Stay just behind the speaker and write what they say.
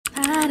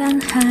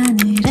파란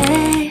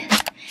하늘에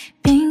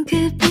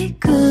핑크빛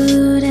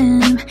구름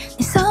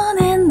네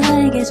손에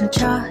날개 준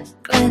chocolate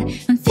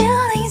I'm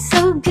feeling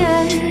so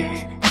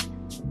good.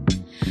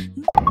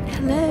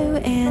 Hello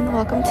and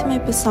welcome to my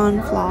Busan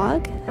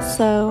vlog.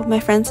 So my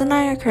friends and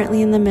I are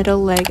currently in the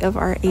middle leg of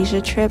our Asia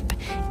trip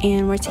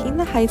and we're taking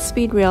the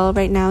high-speed rail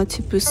right now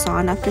to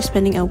Busan after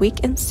spending a week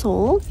in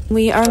Seoul.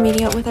 We are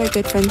meeting up with our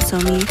good friend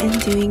Somi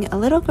and doing a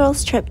little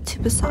girls trip to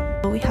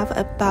Busan. We have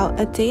about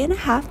a day and a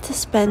half to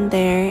spend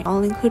there.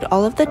 I'll include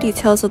all of the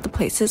details of the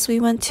places we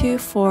went to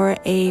for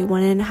a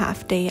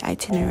 1.5 day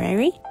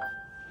itinerary.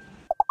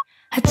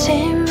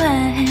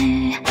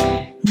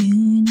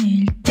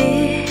 눈을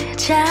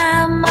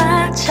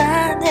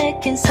뜨자마자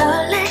느낀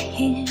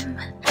설레임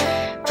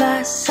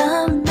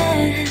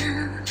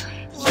blossomin'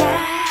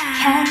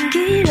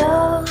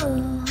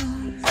 향기로운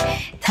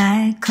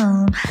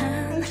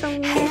달콤한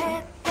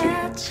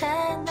햇볕에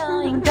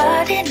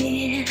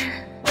노인거리는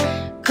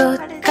꽃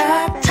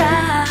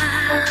같아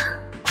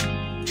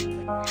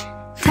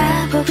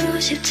다 보고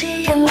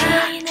싶지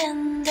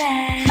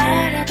않는데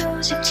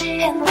말하고 싶지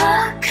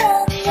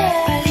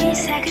행복한데 빨리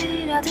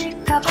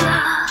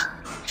사그라들까봐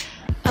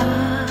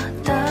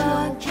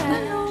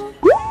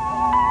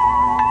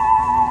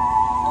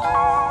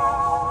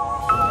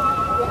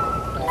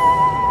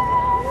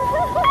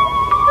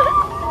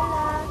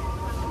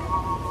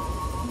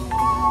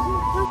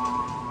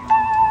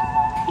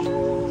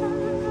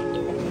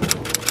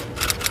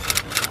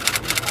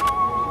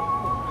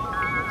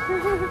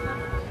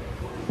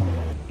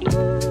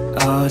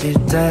어릴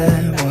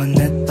때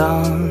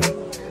원했던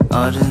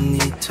어른이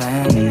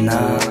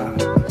됐나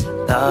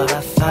Thought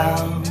I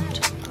found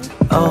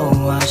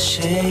oh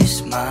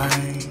she's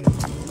mine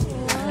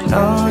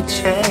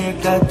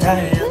노체가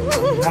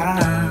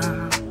달렸나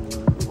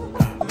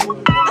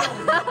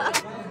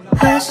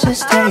Let's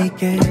just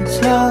take it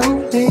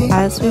slowly.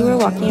 As we were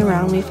walking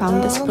around, we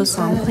found this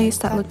busan place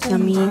that looked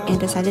yummy and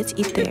decided to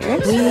eat there.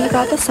 We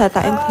got the set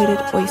that included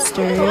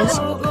oysters.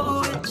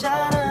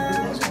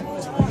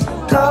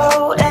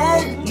 Go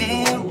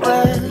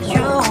anywhere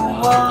you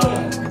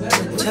want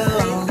to.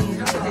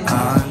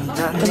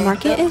 The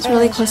market is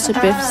really close to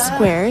Biff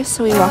Square,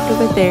 so we walked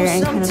over there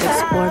and kind of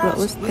explored what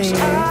was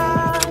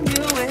there.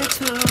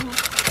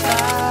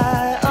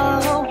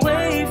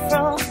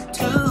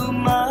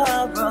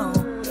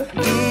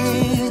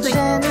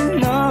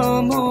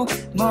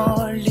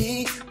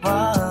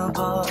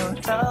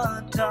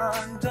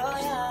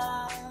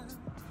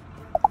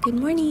 Good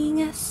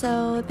morning!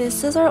 So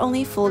this is our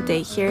only full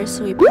day here,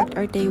 so we packed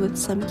our day with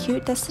some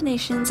cute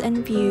destinations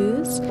and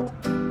views.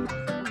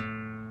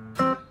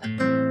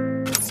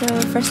 So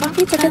first off,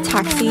 we took a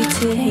taxi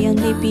to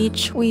Haeundae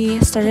Beach.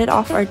 We started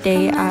off our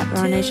day at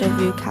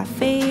Rendezvous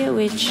Cafe,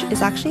 which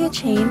is actually a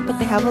chain, but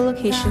they have a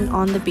location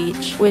on the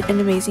beach with an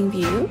amazing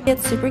view.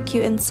 It's super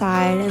cute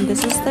inside, and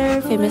this is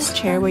their famous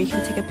chair where you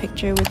can take a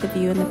picture with the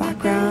view in the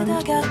background.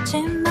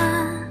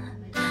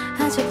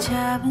 아직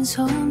잡은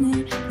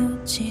손을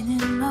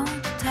놓지는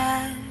못해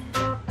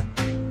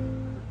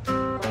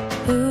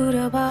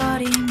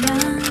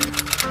울어버리면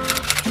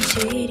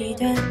현실이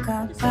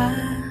될까봐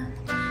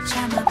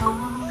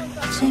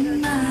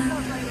참아보지만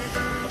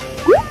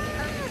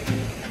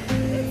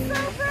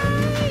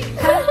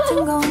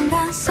같은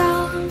공간 속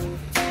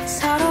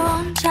서로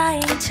혼자인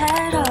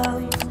채로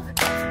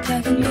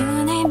결국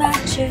눈을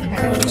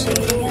맞추고지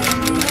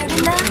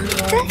않는 난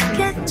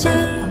됐겠지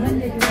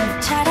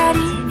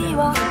차라리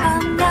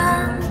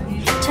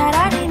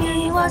차라리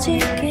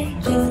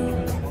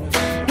미워지기를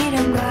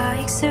미련과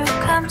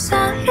익숙함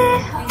사이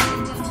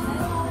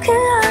그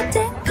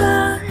어떤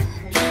걸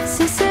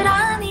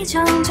쓸쓸함이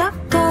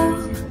정적도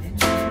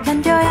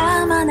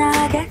견뎌야만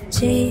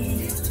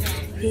하겠지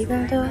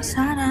이별도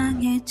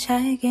사랑의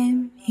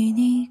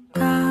책임이니까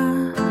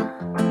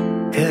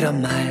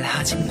그런 말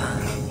하지마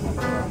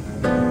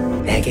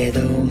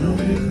내게도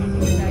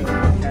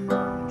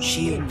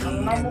쉬운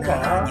일은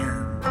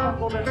아냐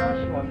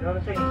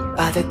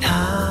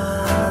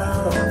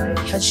빠듯한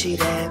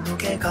현실의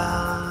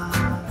무게가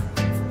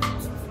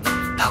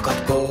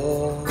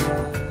버겁고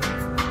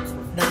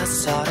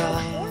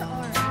낯설어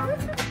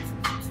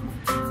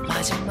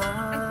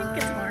마지막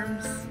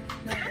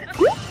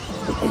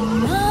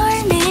Good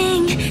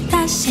morning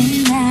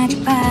다시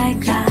날이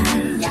밝아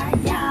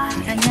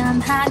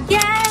당연하게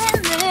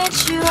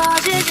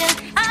늦추어지진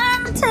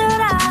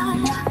않더라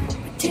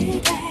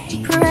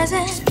Today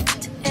present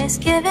is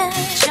given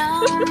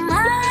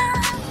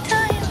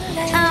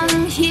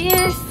I'm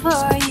here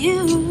for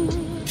you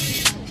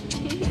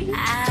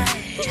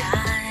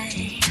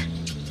I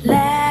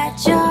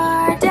let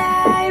your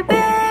day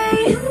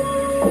be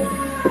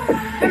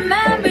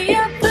Remember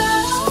your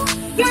goal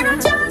You're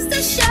not just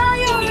a show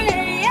you're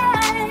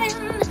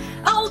in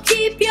Oh,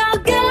 keep your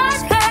good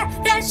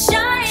heart that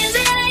shines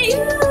in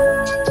you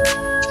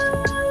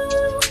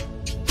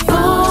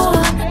Fall,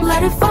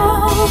 let it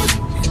fall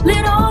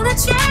Let all the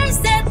chains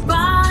that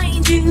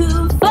bind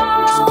you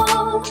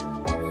fall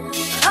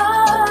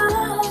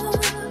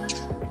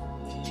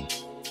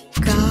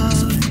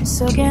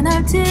속에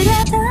날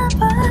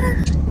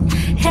들여다봐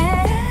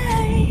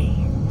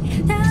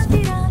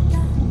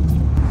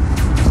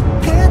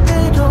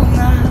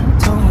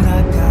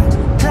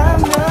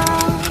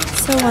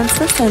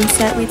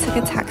sunset, we took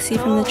a taxi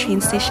from the train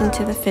station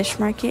to the fish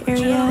market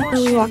area.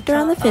 So we walked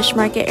around the fish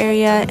market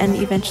area and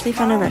eventually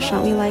found a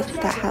restaurant we liked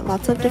that had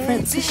lots of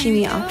different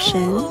sashimi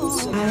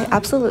options. I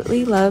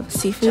absolutely love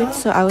seafood,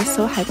 so I was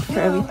so hyped for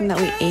everything that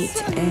we ate,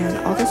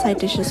 and all the side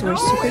dishes were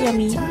super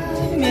yummy.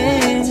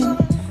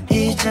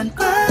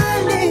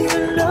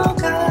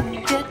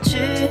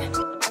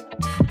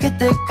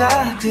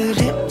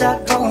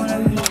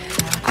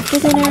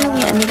 After dinner,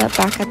 we ended up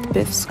back at the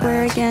Biff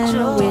Square again,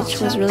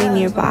 which was really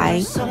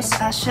nearby.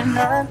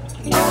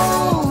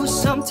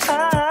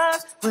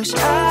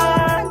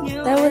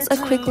 That was a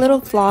quick little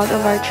vlog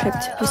of our trip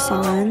to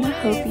Busan.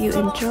 Hope you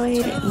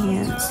enjoyed,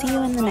 and see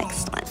you in the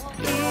next one.